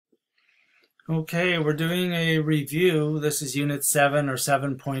Okay, we're doing a review. This is Unit 7 or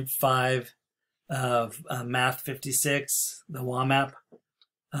 7.5 of Math 56, the WAMAP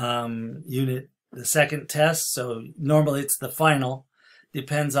unit, the second test. So normally it's the final.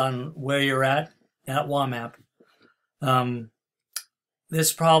 Depends on where you're at WAMAP.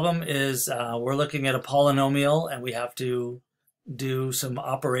 This problem is we're looking at a polynomial and we have to do some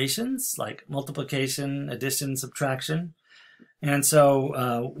operations like multiplication, addition, subtraction. And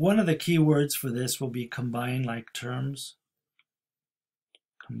so one of the key words for this will be combine like terms.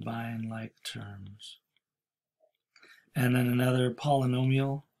 Combine like terms. And then another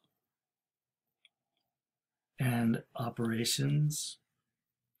polynomial and operations.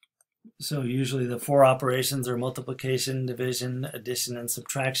 So usually the four operations are multiplication, division, addition, and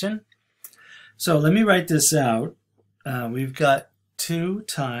subtraction. So let me write this out. We've got 2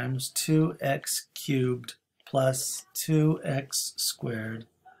 times 2x cubed plus 2x squared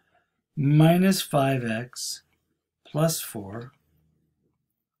minus 5x plus 4,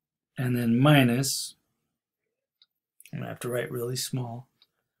 and then minus, I'm going to have to write really small,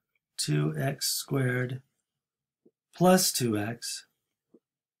 2x squared plus 2x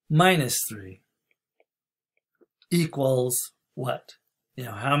minus 3 equals what? You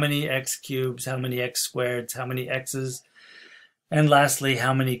know, how many x cubes, how many x squareds, how many x's, and lastly,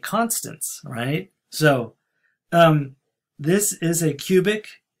 how many constants, right? So this is a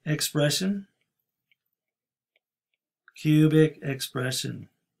cubic expression. Cubic expression.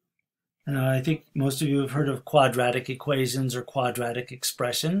 Now, I think most of you have heard of quadratic equations or quadratic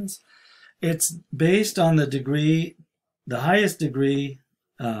expressions. It's based on the degree, the highest degree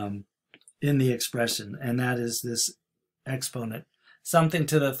in the expression, and that is this exponent. Something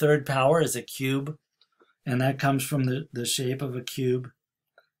to the third power is a cube, and that comes from the shape of a cube.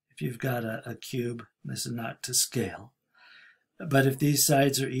 If you've got a cube, this is not to scale. But if these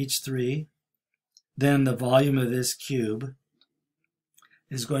sides are each 3, then the volume of this cube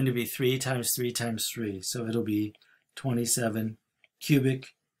is going to be 3 times 3 times 3. So it'll be 27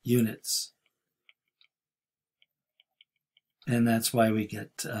 cubic units. And that's why we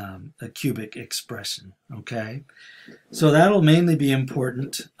get a cubic expression, okay? So that'll mainly be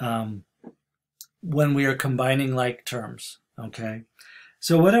important when we are combining like terms, okay?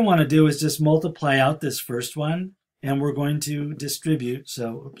 So what I want to do is just multiply out this first one, and we're going to distribute.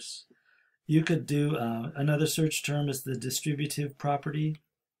 So, oops, you could do another search term is the distributive property.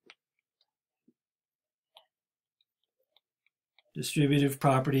 Distributive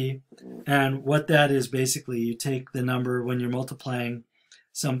property, and what that is basically, you take the number when you're multiplying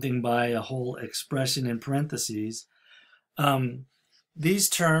something by a whole expression in parentheses. These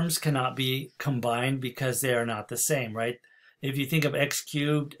terms cannot be combined because they are not the same, right? If you think of x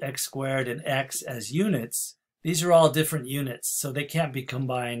cubed, x squared, and x as units, these are all different units, so they can't be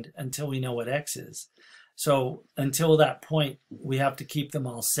combined until we know what x is. So until that point, we have to keep them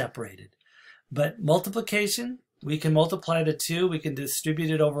all separated. But multiplication, we can multiply the 2, we can distribute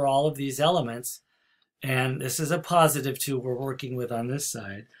it over all of these elements, and this is a positive 2 we're working with on this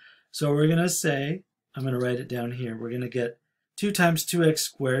side. So we're going to say, I'm going to write it down here, we're going to get 2 times 2x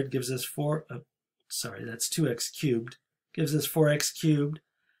squared gives us that's 2x cubed, gives us 4x cubed,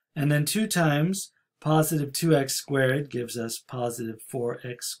 and then 2 times positive 2x squared gives us positive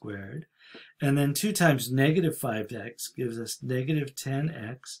 4x squared, and then 2 times negative 5x gives us negative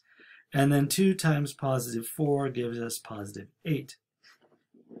 10x, and then 2 times positive 4 gives us positive 8.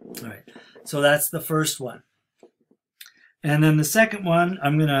 All right, so that's the first one. And then the second one,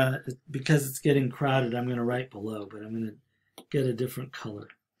 I'm going to, because it's getting crowded, I'm going to write below, but I'm going to get a different color.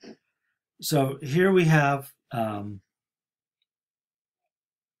 So here we have,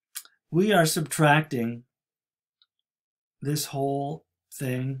 we are subtracting this whole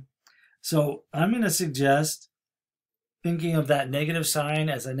thing. So I'm going to suggest thinking of that negative sign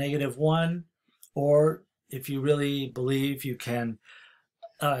as a -1, or if you really believe, you can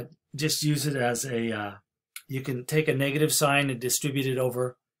just use it as a, you can take a negative sign and distribute it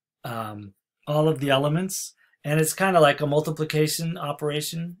over all of the elements. And it's kind of like a multiplication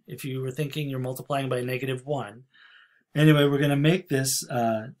operation if you were thinking you're multiplying by -1. Anyway, we're going to make this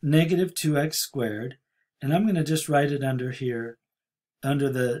negative 2x squared, and I'm going to just write it under here, under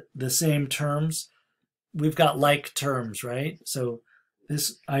the same terms. We've got like terms, right? So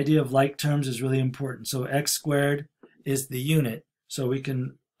this idea of like terms is really important. So x squared is the unit, so we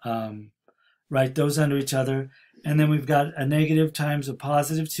can write those under each other. And then we've got a negative times a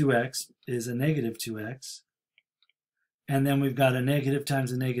positive 2x is a negative 2x. And then we've got a negative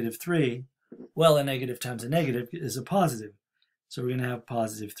times a negative 3. Well, a negative times a negative is a positive. So we're going to have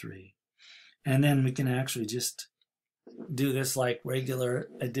positive 3. And then we can actually just do this like regular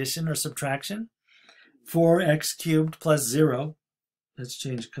addition or subtraction. 4x cubed plus 0. Let's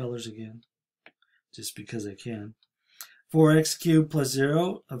change colors again, just because I can. 4x cubed plus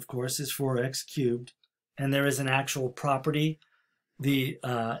 0, of course, is 4x cubed. And there is an actual property, the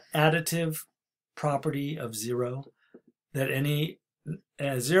additive property of 0, that any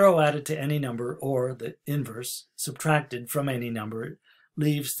 0 added to any number, or the inverse subtracted from any number,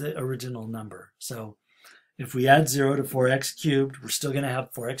 leaves the original number. So if we add 0 to 4x cubed, we're still going to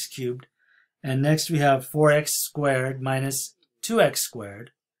have 4x cubed. And next we have 4x squared minus 2x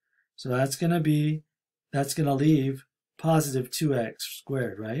squared. So that's going to leave positive 2x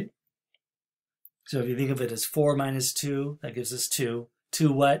squared, right? So if you think of it as 4 minus 2, that gives us 2.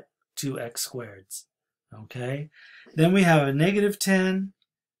 2 what? 2x squareds. Okay? Then we have a negative 10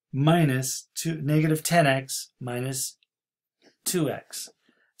 minus negative 10x minus 2x.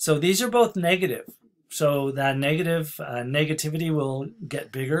 So these are both negative. So that negativity will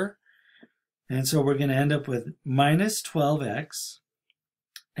get bigger. And so we're going to end up with minus 12x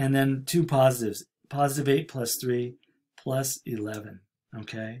and then two positives, positive 8 plus 3 plus 11.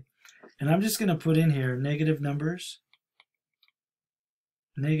 Okay? And I'm just going to put in here negative numbers.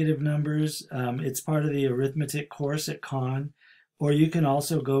 Negative numbers, it's part of the arithmetic course at Khan. Or you can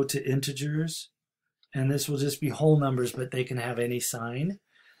also go to integers. And this will just be whole numbers, but they can have any sign.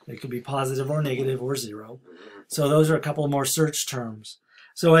 They could be positive or negative or 0. So those are a couple more search terms.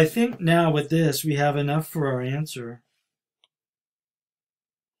 So I think now with this, we have enough for our answer.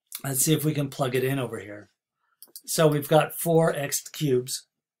 Let's see if we can plug it in over here. So we've got 4x cubes,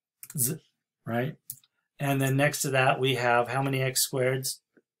 right? And then next to that, we have how many x squareds?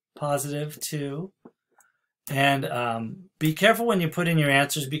 Positive 2. And be careful when you put in your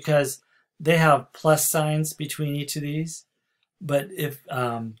answers because they have plus signs between each of these. But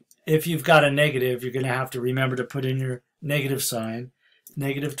if you've got a negative, you're going to have to remember to put in your negative sign.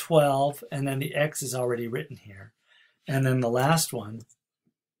 Negative 12, and then the x is already written here. And then the last one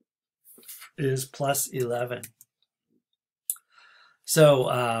is plus 11.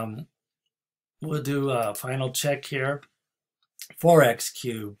 So we'll do a final check here. 4x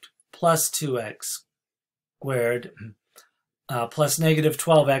cubed plus 2x squared plus negative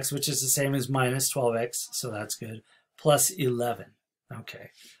 12x, which is the same as minus 12x, so that's good, plus 11. Okay,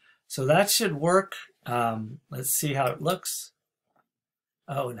 so that should work. Let's see how it looks.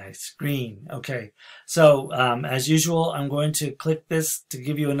 Oh, nice, green. Okay, so as usual, I'm going to click this to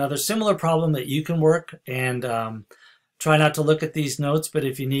give you another similar problem that you can work, and try not to look at these notes, but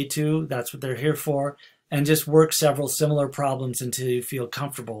if you need to, that's what they're here for, and just work several similar problems until you feel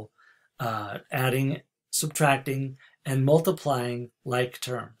comfortable adding, subtracting, and multiplying like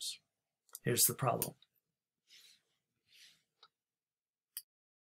terms. Here's the problem.